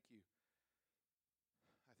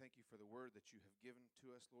thank you for the word that you have given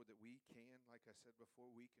to us, Lord, that we can, like I said before,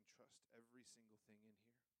 we can trust every single thing in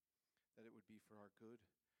here, that it would be for our good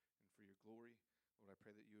and for your glory. Lord, I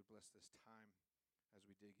pray that you would bless this time as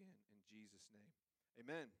we dig in Jesus' name.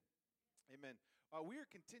 Amen. Amen. We are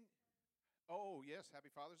continuing. Oh, yes, happy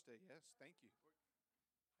Father's Day. Yes, thank you.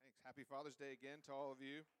 Thanks. Happy Father's Day again to all of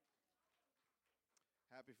you.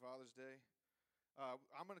 Happy Father's Day.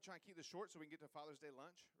 I'm going to try and keep this short so we can get to Father's Day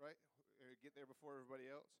lunch, right? Get there before everybody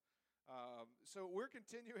else. So we're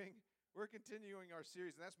continuing our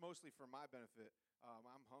series, and that's mostly for my benefit.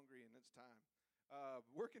 I'm hungry, and it's time.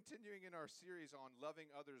 We're continuing in our series on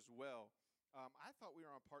loving others well. I thought we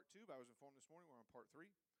were on part 2, but I was informed this morning we're on part 3.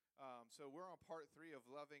 So we're on part 3 of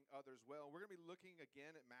loving others well. We're going to be looking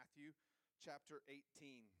again at Matthew chapter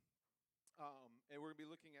 18, and we're going to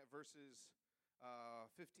be looking at verses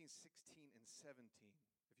 15, 16, and 17,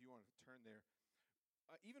 if you want to turn there.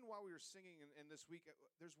 Even while we were singing and this week,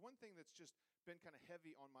 there's one thing that's just been kind of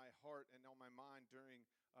heavy on my heart and on my mind during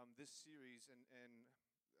this series, and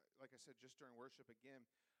like I said, just during worship again.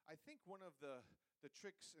 I think one of the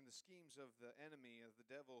tricks and the schemes of the enemy, of the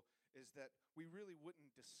devil, is that we really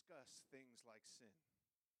wouldn't discuss things like sin.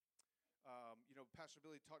 Pastor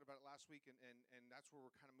Billy talked about it last week, and that's where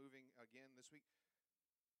we're kind of moving again this week.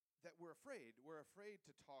 That we're afraid. We're afraid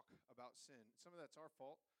to talk about sin. Some of that's our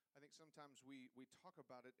fault. I think sometimes we talk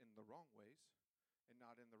about it in the wrong ways and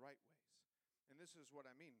not in the right ways. And this is what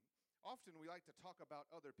I mean. Often we like to talk about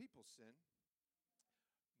other people's sin,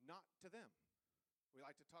 not to them. We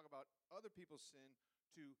like to talk about other people's sin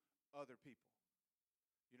to other people.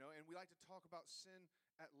 And we like to talk about sin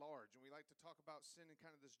at large, and we like to talk about sin in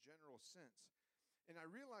kind of this general sense. And I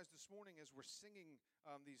realized this morning as we're singing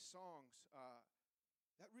these songs,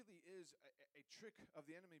 that really is a trick of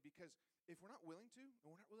the enemy, because if we're not willing to, and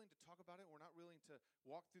we're not willing to talk about it, and we're not willing to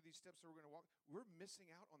walk through these steps that we're going to walk, we're missing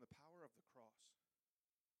out on the power of the cross.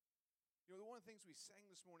 One of the things we sang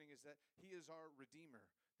this morning is that he is our Redeemer,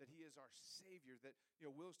 that he is our Savior, that,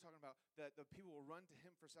 Will's talking about, that the people will run to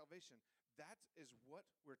him for salvation. That is what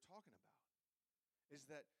we're talking about, is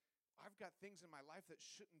that I've got things in my life that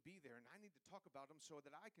shouldn't be there, and I need to talk about them so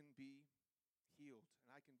that I can be healed,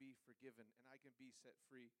 and I can be forgiven, and I can be set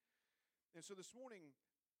free. And so this morning,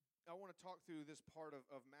 I want to talk through this part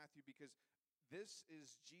of Matthew, because this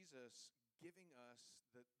is Jesus giving us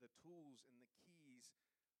the tools and the keys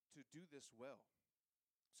to do this well,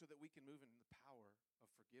 so that we can move in the power of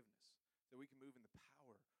forgiveness, that we can move in the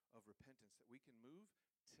power of repentance, that we can move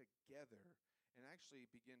together and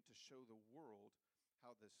actually begin to show the world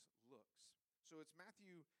how this looks. So it's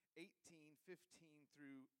Matthew 18, 15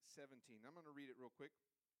 through 17. I'm going to read it real quick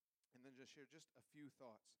and then just share just a few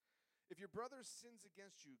thoughts. If your brother sins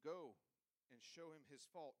against you, go and show him his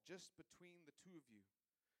fault just between the two of you.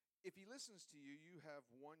 If he listens to you, you have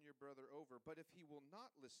won your brother over. But if he will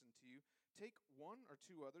not listen to you, take 1 or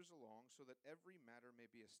 2 others along, so that every matter may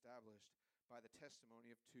be established by the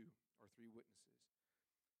testimony of 2 or 3 witnesses.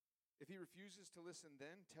 If he refuses to listen,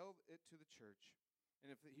 then tell it to the church.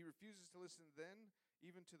 And if he refuses to listen, then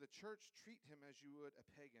even to the church, treat him as you would a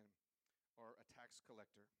pagan or a tax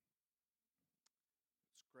collector.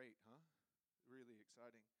 It's great, huh? Really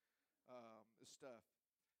exciting stuff.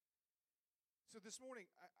 So this morning,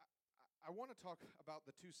 I want to talk about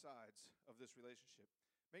the 2 sides of this relationship.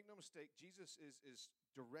 Make no mistake, Jesus is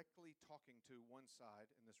directly talking to one side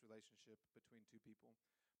in this relationship between 2 people.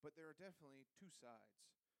 But there are definitely 2 sides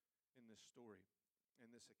in this story, in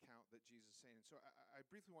this account that Jesus is saying. And so I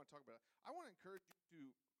briefly want to talk about it. I want to encourage you to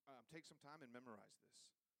take some time and memorize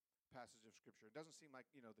this passage of Scripture. It doesn't seem like,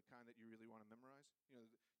 the kind that you really want to memorize.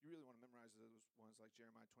 You really want to memorize those ones like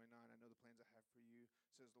Jeremiah 29. I know the plans I have for you,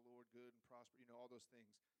 says the Lord, good and prosper, all those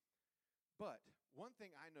things. But one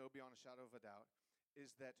thing I know beyond a shadow of a doubt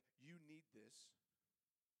is that you need this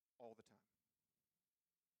all the time.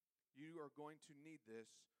 You are going to need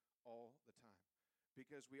this all the time,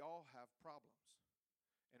 because we all have problems.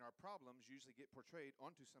 And our problems usually get portrayed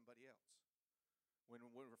onto somebody else. When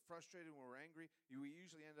we're frustrated, when we're angry, we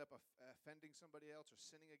usually end up offending somebody else or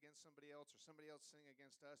sinning against somebody else or somebody else sinning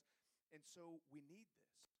against us. And so we need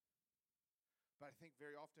this. But I think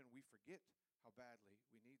very often we forget how badly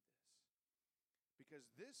we need this. Because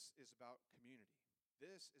this is about community.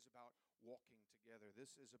 This is about walking together.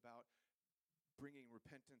 This is about bringing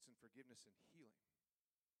repentance and forgiveness and healing.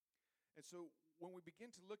 And so when we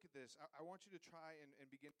begin to look at this, I want you to try and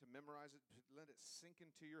begin to memorize it, let it sink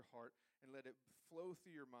into your heart, and let it flow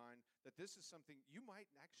through your mind that this is something you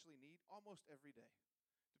might actually need almost every day,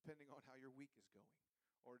 depending on how your week is going,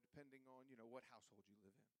 or depending on, what household you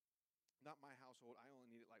live in. Not my household. I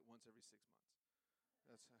only need it like once every 6 months.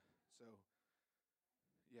 That's so,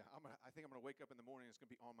 Yeah, I think I'm gonna wake up in the morning. It's gonna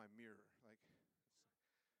be on my mirror. Like, just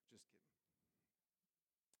kidding.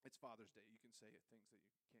 It's Father's Day. You can say things that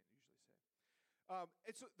you can't usually say.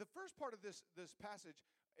 And so the first part of this passage,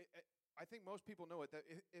 I think most people know it, that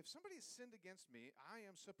if somebody has sinned against me, I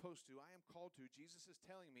am supposed to, I am called to, Jesus is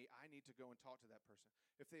telling me I need to go and talk to that person.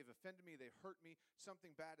 If they've offended me, they've hurt me,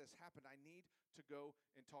 something bad has happened, I need to go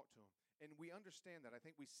and talk to them. And we understand that. I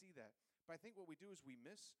think we see that. But I think what we do is we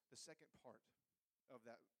miss the second part of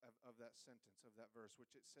that sentence, of that verse,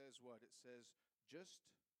 which it says what? It says, just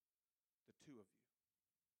the two of you.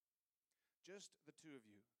 Just the two of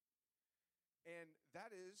you. And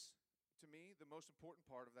that is, to me, the most important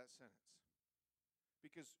part of that sentence.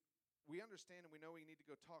 Because we understand and we know we need to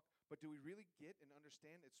go talk, but do we really get and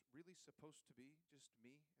understand it's really supposed to be just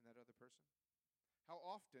me and that other person? How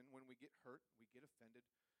often when we get hurt, we get offended,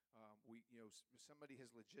 somebody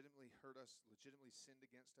has legitimately hurt us, legitimately sinned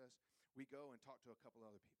against us, we go and talk to a couple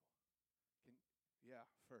other people.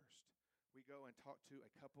 First. We go and talk to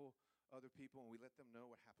a couple other people and we let them know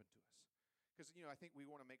what happened to us. Because, I think we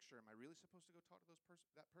want to make sure, am I really supposed to go talk to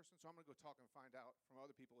that person? So I'm going to go talk and find out from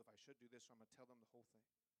other people if I should do this, so I'm going to tell them the whole thing.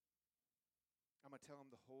 I'm going to tell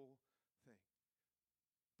them the whole thing.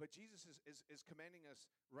 But Jesus is commanding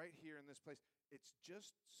us right here in this place. It's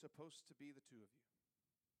just supposed to be the two of you.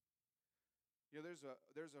 There's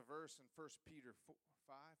a verse in 1 Peter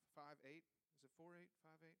 5:8. Is it 4:8,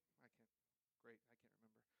 5:8? I can't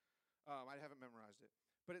remember. I haven't memorized it.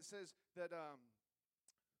 But it says that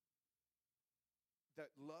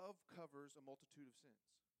that love covers a multitude of sins.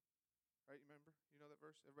 Right, you remember? You know that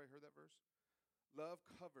verse? Everybody heard that verse? Love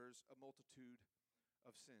covers a multitude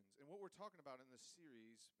of sins. And what we're talking about in this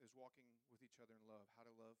series is walking with each other in love, how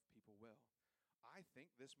to love people well. I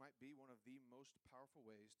think this might be one of the most powerful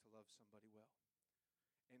ways to love somebody well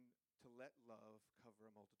and to let love cover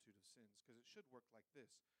a multitude of sins, because it should work like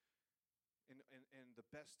this. In the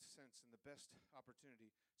best sense, in the best opportunity,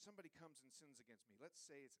 somebody comes and sins against me. Let's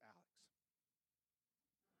say it's Alex.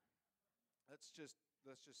 Let's just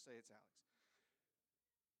say it's Alex.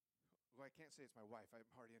 Well, I can't say it's my wife. I'm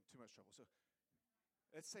already in too much trouble. So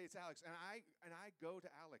let's say it's Alex, and I go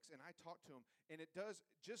to Alex and I talk to him, and it does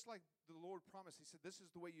just like the Lord promised. He said, "This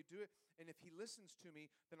is the way you do it." And if he listens to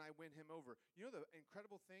me, then I win him over. You know the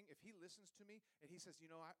incredible thing? If he listens to me and he says,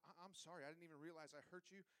 I'm sorry, I didn't even realize I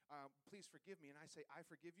hurt you. Please forgive me. And I say, I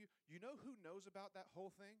forgive you. You know who knows about that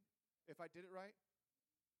whole thing? If I did it right,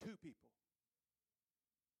 2 people.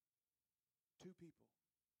 2 people.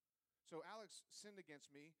 So Alex sinned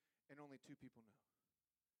against me, and only 2 people know.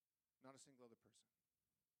 Not a single other person.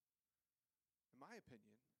 In my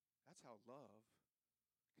opinion, that's how love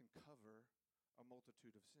can cover a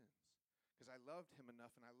multitude of sins. Because I loved him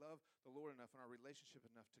enough, and I love the Lord enough, and our relationship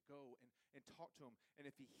enough to go and talk to him. And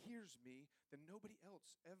if he hears me, then nobody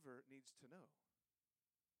else ever needs to know.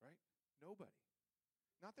 Right? Nobody.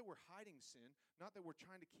 Not that we're hiding sin, not that we're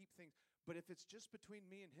trying to keep things, but if it's just between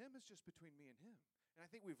me and him, it's just between me and him. And I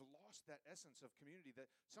think we've lost that essence of community, that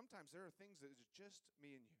sometimes there are things that is just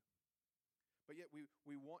me and you. But yet we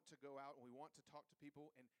want to go out and we want to talk to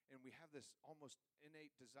people, and we have this almost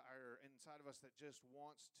innate desire inside of us that just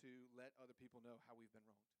wants to let other people know how we've been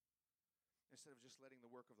wronged, instead of just letting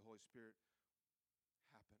the work of the Holy Spirit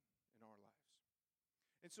happen in our lives.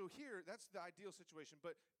 And so here, that's the ideal situation.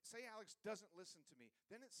 But say Alex doesn't listen to me.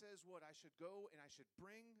 Then it says what? I should go and I should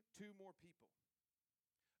bring 2 more people.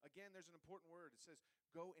 Again, there's an important word. It says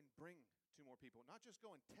go and bring 2 more people. Not just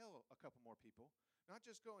go and tell a couple more people. Not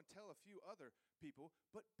just go and tell a few other people,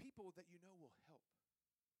 but people that you know will help.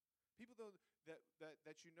 People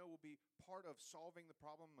that you know will be part of solving the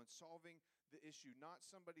problem and solving the issue. Not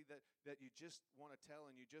somebody that you just want to tell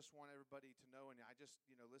and you just want everybody to know. And I just,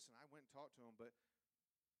 listen, I went and talked to him, but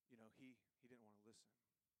he didn't want to listen.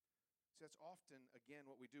 See, that's often, again,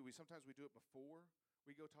 what we do. Sometimes we do it before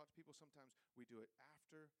we go talk to people. Sometimes we do it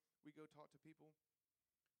after we go talk to people.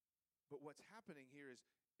 But what's happening here is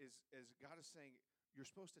God is saying, you're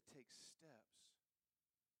supposed to take steps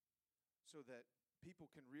so that people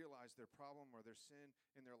can realize their problem or their sin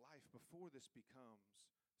in their life before this becomes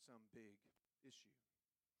some big issue.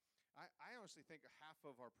 I honestly think half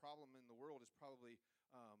of our problem in the world is probably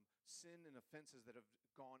sin and offenses that have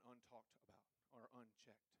gone untalked about or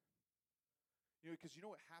unchecked. Because you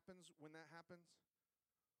know what happens when that happens?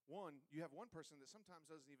 One, you have one person that sometimes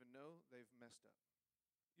doesn't even know they've messed up.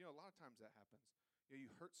 A lot of times that happens. You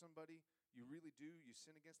hurt somebody, you really do, you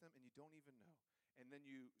sin against them, and you don't even know. And then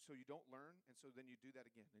you don't learn, and so then you do that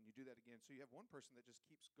again, and you do that again. So you have one person that just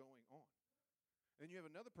keeps going on. And then you have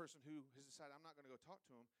another person who has decided, I'm not going to go talk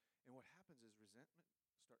to him. And what happens is resentment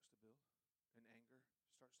starts to build, and anger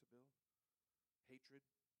starts to build. hatred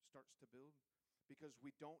starts to build because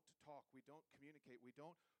we don't talk, we don't communicate, we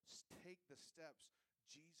don't take the steps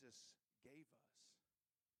Jesus gave us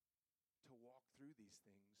to walk through these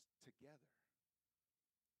things together.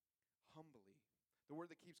 Humbly. The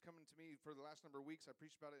word that keeps coming to me for the last number of weeks, I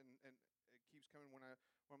preached about it, and it keeps coming when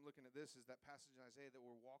I'm looking at this, is that passage in Isaiah that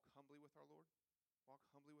we'll walk humbly with our Lord, walk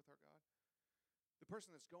humbly with our God. The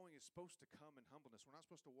person that's going is supposed to come in humbleness. We're not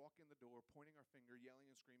supposed to walk in the door, pointing our finger,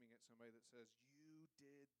 yelling and screaming at somebody that says, you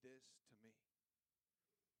did this to me.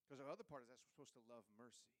 Because our other part is that we're supposed to love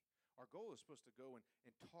mercy. Our goal is supposed to go and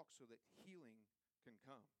talk so that healing can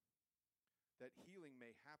come, that healing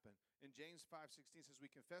may happen. In James 5:16 says, we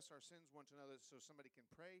confess our sins one to another so somebody can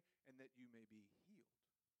pray and that you may be healed.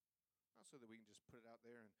 Not so that we can just put it out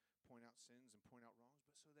there and point out sins and point out wrongs,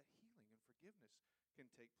 but so that healing and forgiveness can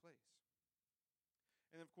take place.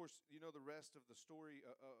 And of course, you know the rest of the story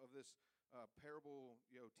of this parable,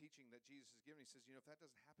 teaching that Jesus has given. He says, if that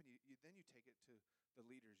doesn't happen, then you take it to the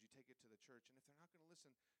leaders, you take it to the church. And if they're not going to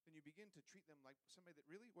listen, then you begin to treat them like somebody that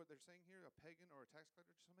really, what they're saying here, a pagan or a tax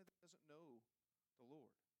collector, somebody that doesn't know the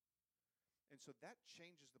Lord. And so that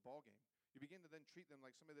changes the ballgame. You begin to then treat them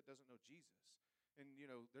like somebody that doesn't know Jesus. And,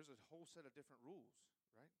 there's a whole set of different rules,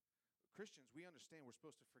 right? Christians, we understand we're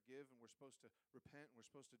supposed to forgive and we're supposed to repent and we're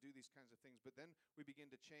supposed to do these kinds of things. But then we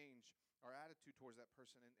begin to change our attitude towards that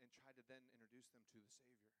person and try to then introduce them to the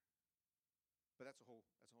Savior. But that's a whole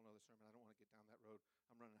other sermon. I don't want to get down that road.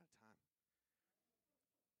 I'm running out of time.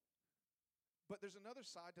 But there's another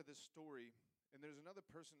side to this story, and there's another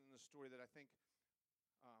person in this story that I think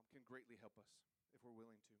can greatly help us if we're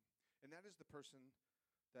willing to. And that is the person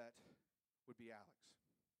that would be Alex.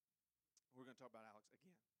 We're going to talk about Alex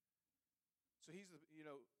again. So he's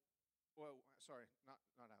sorry, not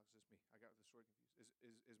Alex, it's me. I got the story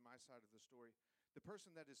confused. Is my side of the story. The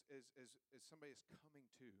person that is somebody is coming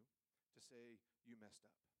to say, you messed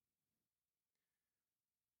up.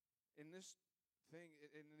 In this thing,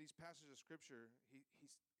 in these passages of Scripture,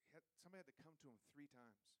 somebody had to come to him 3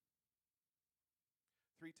 times.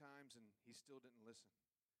 3 times, and he still didn't listen.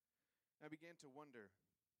 And I began to wonder,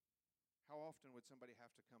 how often would somebody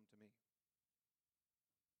have to come to me?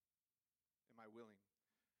 Am I willing?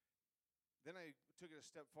 Then I took it a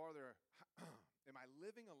step farther. Am I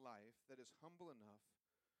living a life that is humble enough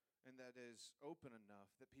and that is open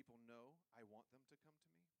enough that people know I want them to come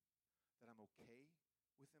to me? That I'm okay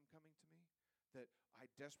with them coming to me? That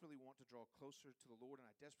I desperately want to draw closer to the Lord and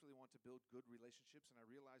I desperately want to build good relationships, and I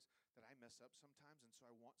realize that I mess up sometimes, and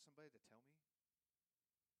so I want somebody to tell me?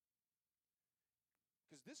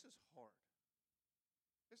 Because this is hard.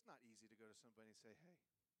 It's not easy to go to somebody and say, hey,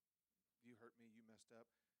 you hurt me, you messed up.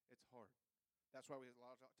 It's hard. That's why a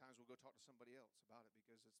lot of times we'll go talk to somebody else about it,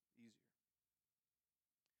 because it's easier.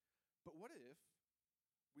 But what if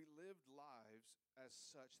we lived lives as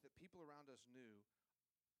such that people around us knew,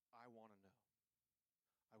 I want to know.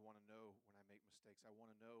 I want to know when I make mistakes. I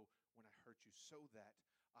want to know when I hurt you, so that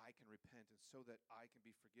I can repent and so that I can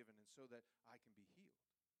be forgiven and so that I can be healed.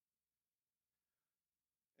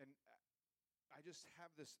 And I just have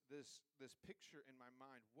this picture in my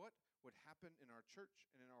mind. What would happen in our church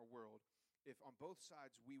and in our world if on both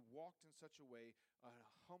sides we walked in such a way, a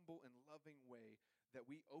humble and loving way, that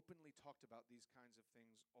we openly talked about these kinds of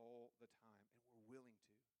things all the time, and we're willing to.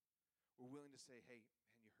 We're willing to say, hey, man,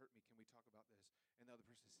 you hurt me. Can we talk about this? And the other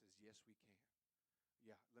person says, yes, we can.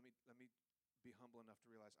 Yeah, let me be humble enough to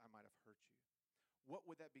realize I might have hurt you. What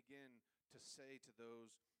would that begin to say to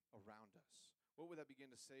those around us? What would that begin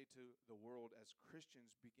to say to the world as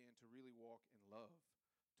Christians began to really walk in love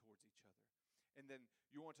towards each other? And then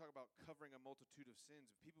you want to talk about covering a multitude of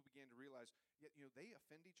sins. If people began to realize, they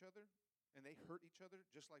offend each other and they hurt each other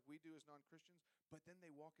just like we do as non-Christians, but then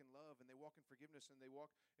they walk in love and they walk in forgiveness and they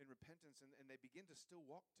walk in repentance, and they begin to still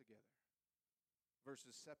walk together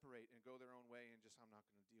versus separate and go their own way and just, I'm not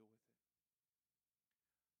going to deal with it.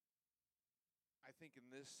 I think in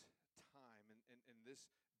this time and in this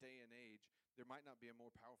day and age, there might not be a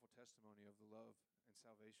more powerful testimony of the love and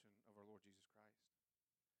salvation of our Lord Jesus Christ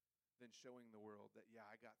than showing the world that,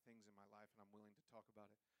 I got things in my life and I'm willing to talk about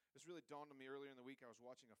it. This really dawned on me earlier in the week. I was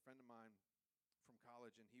watching a friend of mine from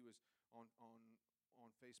college, and he was on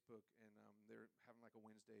Facebook, and they're having like a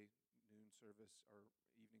Wednesday noon service or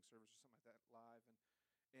evening service or something like that live,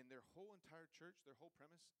 and their whole entire church, their whole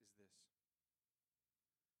premise is this.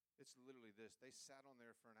 It's literally this. They sat on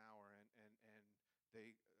there for an hour and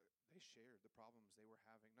they shared the problems they were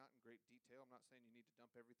having, not in great detail. I'm not saying you need to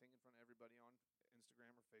dump everything in front of everybody on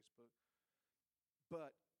Instagram or Facebook,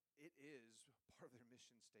 but it is part of their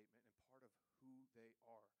mission statement and part of who they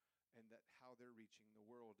are, and that how they're reaching the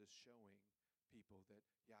world is showing people that,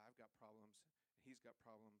 yeah, I've got problems, and he's got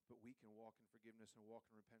problems, but we can walk in forgiveness and walk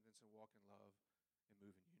in repentance and walk in love and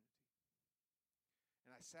move in unity.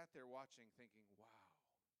 And I sat there watching thinking, wow,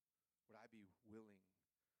 would I be willing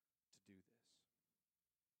to do this?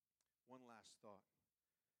 One last thought.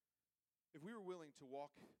 If we were willing to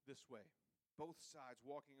walk this way, both sides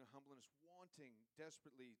walking in humbleness, wanting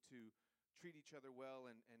desperately to treat each other well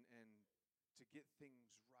and to get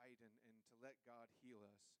things right and to let God heal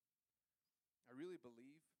us, I really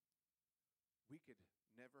believe we could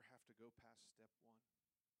never have to go past step one.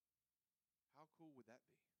 How cool would that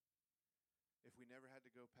be if we never had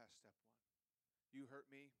to go past step one? You hurt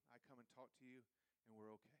me, I come and talk to you, and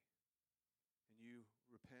we're okay. And you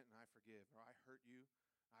repent and I forgive. Or I hurt you,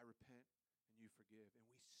 I repent and you forgive. And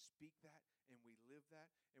we speak that and we live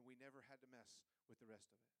that, and we never had to mess with the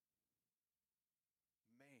rest of it.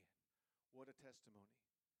 Man, what a testimony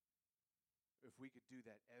if we could do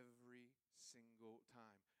that every single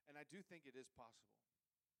time. And I do think it is possible.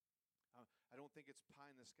 I don't think it's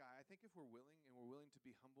pie in the sky. I think if we're willing, and we're willing to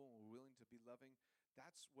be humble, and we're willing to be loving,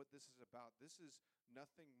 that's what this is about. This is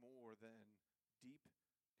nothing more than deep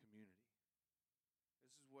community.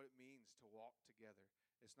 This is what it means to walk together.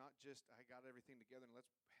 It's not just, I got everything together and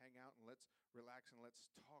let's hang out and let's relax and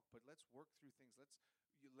let's talk, but let's work through things.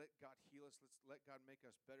 You let God heal us. Let's let God make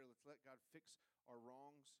us better. Let's let God fix our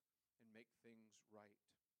wrongs and make things right.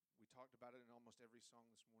 We talked about it in almost every song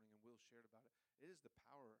this morning, and Will shared about it. It is the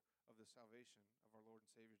power of the salvation of our Lord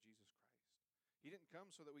and Savior Jesus Christ. He didn't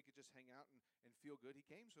come so that we could just hang out and feel good. He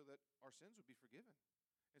came so that our sins would be forgiven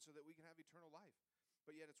and so that we can have eternal life.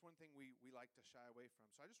 But yet it's one thing we like to shy away from.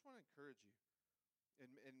 So I just want to encourage you.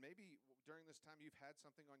 And maybe during this time you've had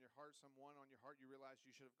something on your heart, someone on your heart you realize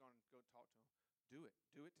you should have gone and go talk to them. Do it.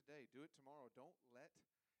 Do it today. Do it tomorrow. Don't let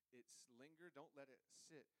it linger. Don't let it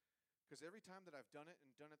sit. Because every time that I've done it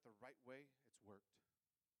and done it the right way, it's worked.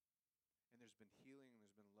 And there's been healing, and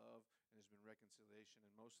there's been love, and there's been reconciliation,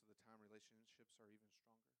 and most of the time relationships are even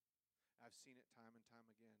stronger. I've seen it time and time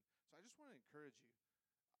again. So I just want to encourage you.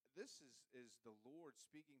 This is the Lord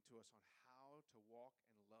speaking to us on how to walk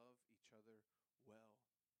and love each other well.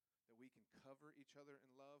 That we can cover each other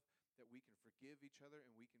in love, that we can forgive each other,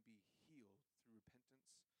 and we can be healed through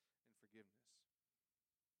repentance and forgiveness.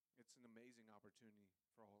 It's an amazing opportunity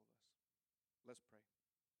for all of us. Let's pray.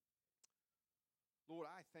 Lord,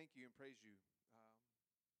 I thank you and praise you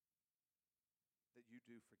that you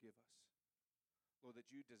do forgive us. Lord,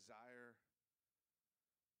 that you desire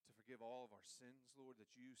to forgive all of our sins, Lord,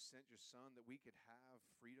 that you sent your Son that we could have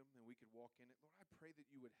freedom and we could walk in it. Lord, I pray that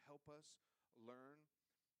you would help us learn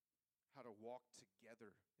how to walk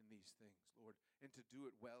together in these things, Lord, and to do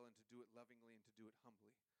it well and to do it lovingly and to do it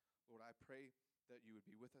humbly. Lord, I pray that you would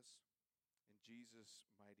be with us. In Jesus'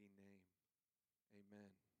 mighty name,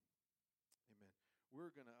 amen. Amen.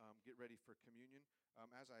 We're going to get ready for communion.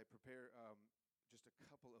 As I prepare just a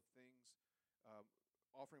couple of things,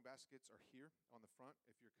 offering baskets are here on the front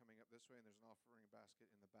if you're coming up this way, and there's an offering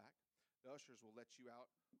basket in the back. The ushers will let you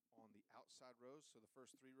out on the outside rows, so the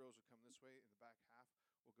first 3 rows will come this way, and the back half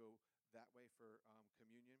will go that way for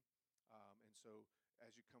communion. And so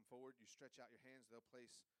as you come forward, you stretch out your hands. They'll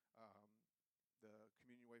place the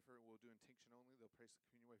communion wafer. We'll do intinction only. They'll place the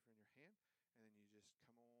communion wafer in your hand, and then you just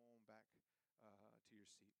come on back to your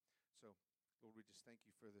seat. So, Lord, we just thank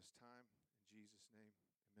you for this time. In Jesus' name,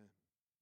 amen.